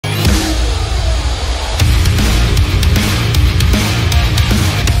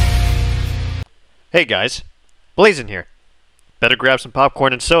Hey guys, Blazin here. Better grab some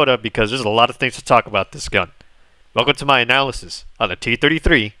popcorn and soda because there's a lot of things to talk about this gun. Welcome to my analysis on the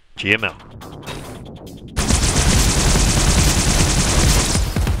T-33 GML.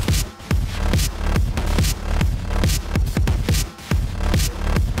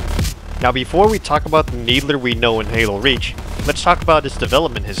 Now before we talk about the Needler we know in Halo Reach, let's talk about its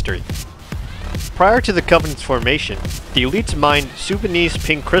development history. Prior to the Covenant's formation, the elites mined Sudanese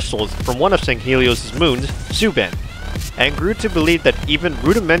pink crystals from one of St. Helios' moons, Suban, and grew to believe that even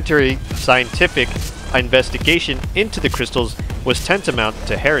rudimentary scientific investigation into the crystals was tantamount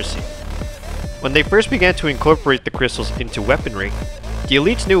to heresy. When they first began to incorporate the crystals into weaponry, the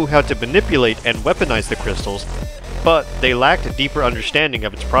elites knew how to manipulate and weaponize the crystals, but they lacked a deeper understanding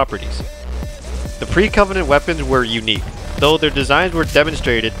of its properties. The pre-Covenant weapons were unique, though their designs were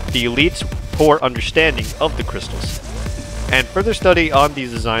demonstrated the elites' poor understanding of the crystals, and further study on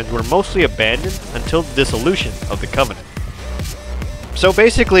these designs were mostly abandoned until the dissolution of the Covenant. So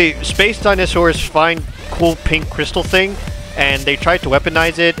basically, space dinosaurs find cool pink crystal thing, and they try to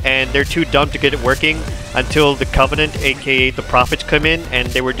weaponize it, and they're too dumb to get it working until the Covenant, aka the Prophets, come in, and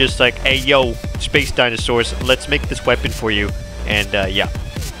they were just like, hey yo, space dinosaurs, let's make this weapon for you, and yeah.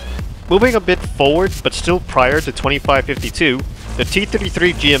 Moving a bit forward, but still prior to 2552, the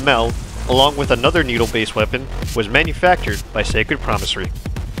T-33 GML, along with another needle-based weapon, was manufactured by Sacred Promissory.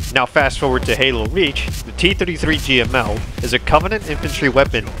 Now fast forward to Halo Reach, the T-33 GML is a Covenant infantry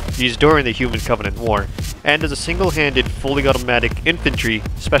weapon used during the Human-Covenant War, and is a single-handed, fully automatic infantry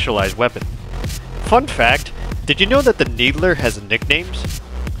specialized weapon. Fun fact, did you know that the Needler has nicknames?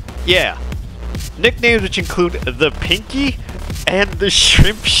 Yeah, nicknames which include the Pinky and the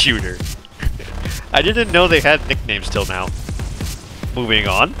Shrimp Shooter. I didn't know they had nicknames till now. Moving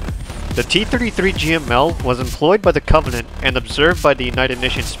on. The T-33 GML was employed by the Covenant and observed by the United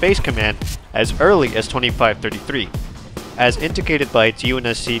Nations Space Command as early as 2533, as indicated by its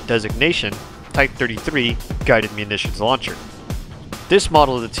UNSC designation, Type 33 Guided Munitions Launcher. This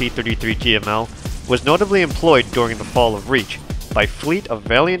model of the T-33 GML was notably employed during the fall of Reach by fleet of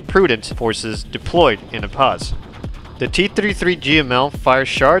Valiant Prudence forces deployed in Apaz. The T-33 GML fires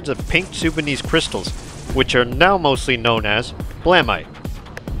shards of pink Sudanese crystals, which are now mostly known as Blamite.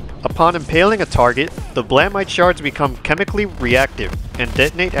 Upon impaling a target, the Blamite shards become chemically reactive and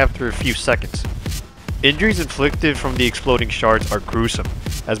detonate after a few seconds. Injuries inflicted from the exploding shards are gruesome,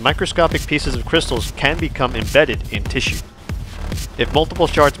 as microscopic pieces of crystals can become embedded in tissue. If multiple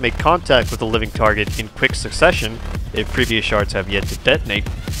shards make contact with a living target in quick succession, if previous shards have yet to detonate,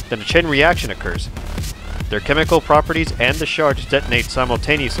 then a chain reaction occurs. Their chemical properties and the shards detonate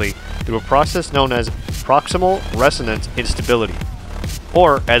simultaneously through a process known as proximal resonance instability,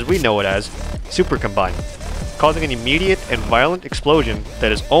 or as we know it as, supercombine, causing an immediate and violent explosion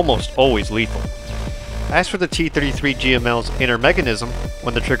that is almost always lethal. As for the T-33 GML's inner mechanism,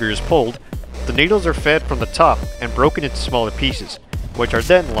 when the trigger is pulled, the needles are fed from the top and broken into smaller pieces, which are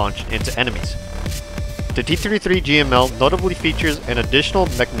then launched into enemies. The T-33 GML notably features an additional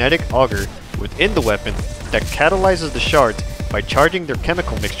magnetic auger within the weapon that catalyzes the shards by charging their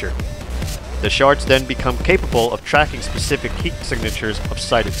chemical mixture. The shards then become capable of tracking specific heat signatures of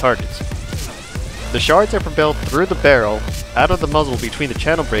sighted targets. The shards are propelled through the barrel, out of the muzzle between the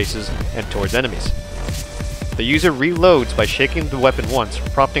channel braces, and towards enemies. The user reloads by shaking the weapon once,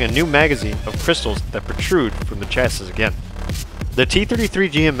 prompting a new magazine of crystals that protrude from the chassis again. The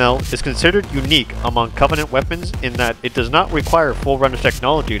T-33 GML is considered unique among Covenant weapons in that it does not require full runner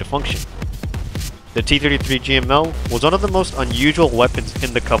technology to function. The T-33 GML was one of the most unusual weapons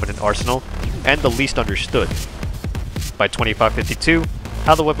in the Covenant arsenal, and the least understood. By 2552,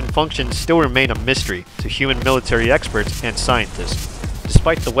 how the weapon functions still remained a mystery to human military experts and scientists,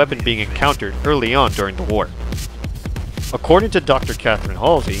 despite the weapon being encountered early on during the war. According to Dr. Catherine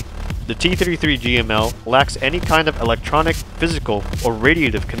Halsey, the T-33 GML lacks any kind of electronic, physical, or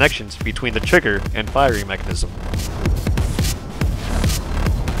radiative connections between the trigger and firing mechanism.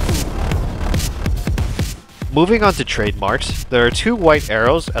 Moving on to trademarks, there are two white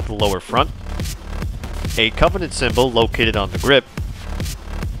arrows at the lower front, a Covenant symbol located on the grip,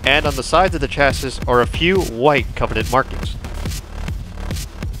 and on the sides of the chassis are a few white Covenant markings.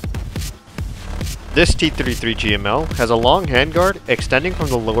 This T-33 GML has a long handguard extending from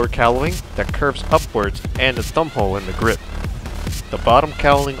the lower cowling that curves upwards and a thumb hole in the grip. The bottom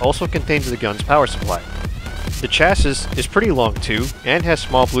cowling also contains the gun's power supply. The chassis is pretty long too, and has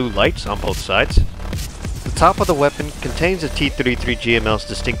small blue lights on both sides. The top of the weapon contains the T-33 GML's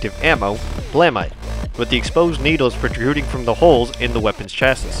distinctive ammo, Blamite, with the exposed needles protruding from the holes in the weapon's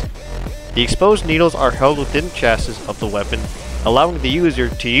chassis. The exposed needles are held within the chassis of the weapon allowing the user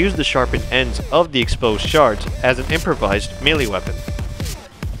to use the sharpened ends of the exposed shards as an improvised melee weapon.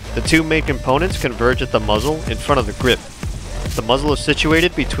 The two main components converge at the muzzle in front of the grip. The muzzle is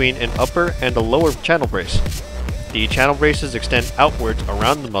situated between an upper and a lower channel brace. The channel braces extend outwards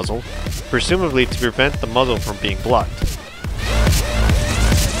around the muzzle, presumably to prevent the muzzle from being blocked.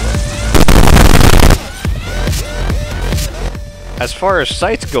 As far as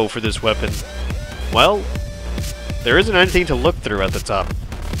sights go for this weapon, well, there isn't anything to look through at the top.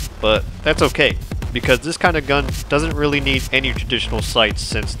 But that's okay, because this kind of gun doesn't really need any traditional sights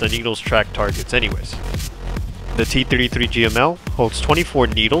since the needles track targets anyways. The T-33 GML holds 24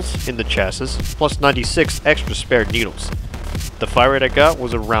 needles in the chassis, plus 96 extra spare needles. The fire rate I got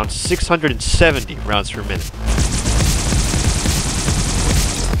was around 670 rounds per minute.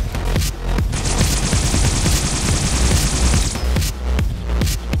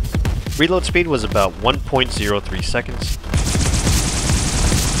 Reload speed was about 1.03 seconds.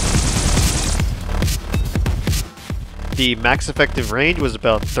 The max effective range was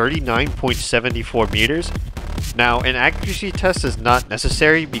about 39.74 meters. Now, an accuracy test is not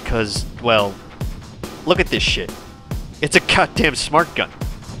necessary because, well, look at this shit. It's a goddamn smart gun.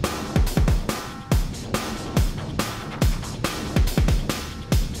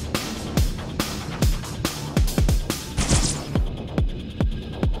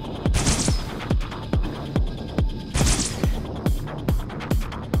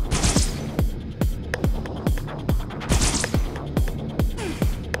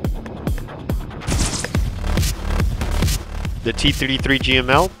 The T-33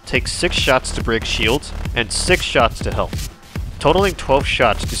 GML takes 6 shots to break shields and 6 shots to health, totaling 12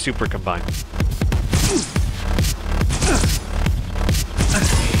 shots to super combine.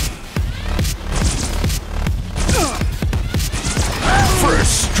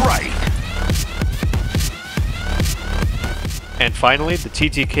 First strike! And finally, the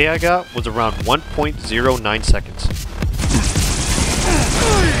TTK I got was around 1.09 seconds.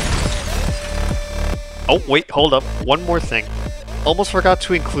 Oh wait, hold up, one more thing. Almost forgot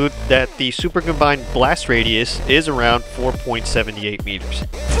to include that the super combined blast radius is around 4.78 meters.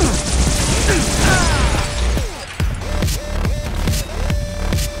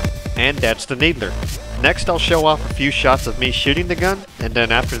 And that's the Needler. Next I'll show off a few shots of me shooting the gun, and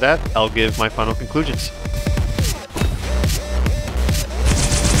then after that I'll give my final conclusions.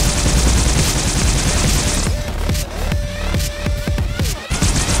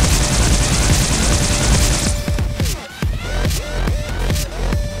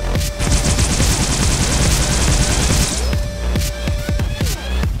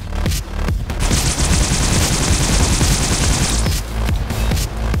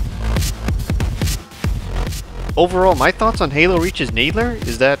 Overall, my thoughts on Halo Reach's Needler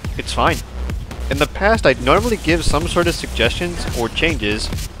is that it's fine. In the past, I'd normally give some sort of suggestions or changes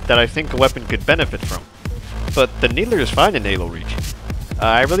that I think a weapon could benefit from. But the Needler is fine in Halo Reach.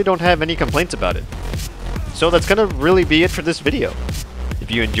 I really don't have any complaints about it. So that's gonna really be it for this video.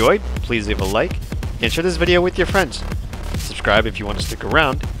 If you enjoyed, please leave a like, and share this video with your friends. Subscribe if you want to stick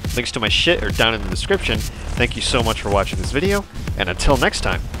around. Links to my shit are down in the description. Thank you so much for watching this video, and until next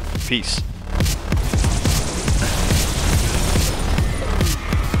time, peace.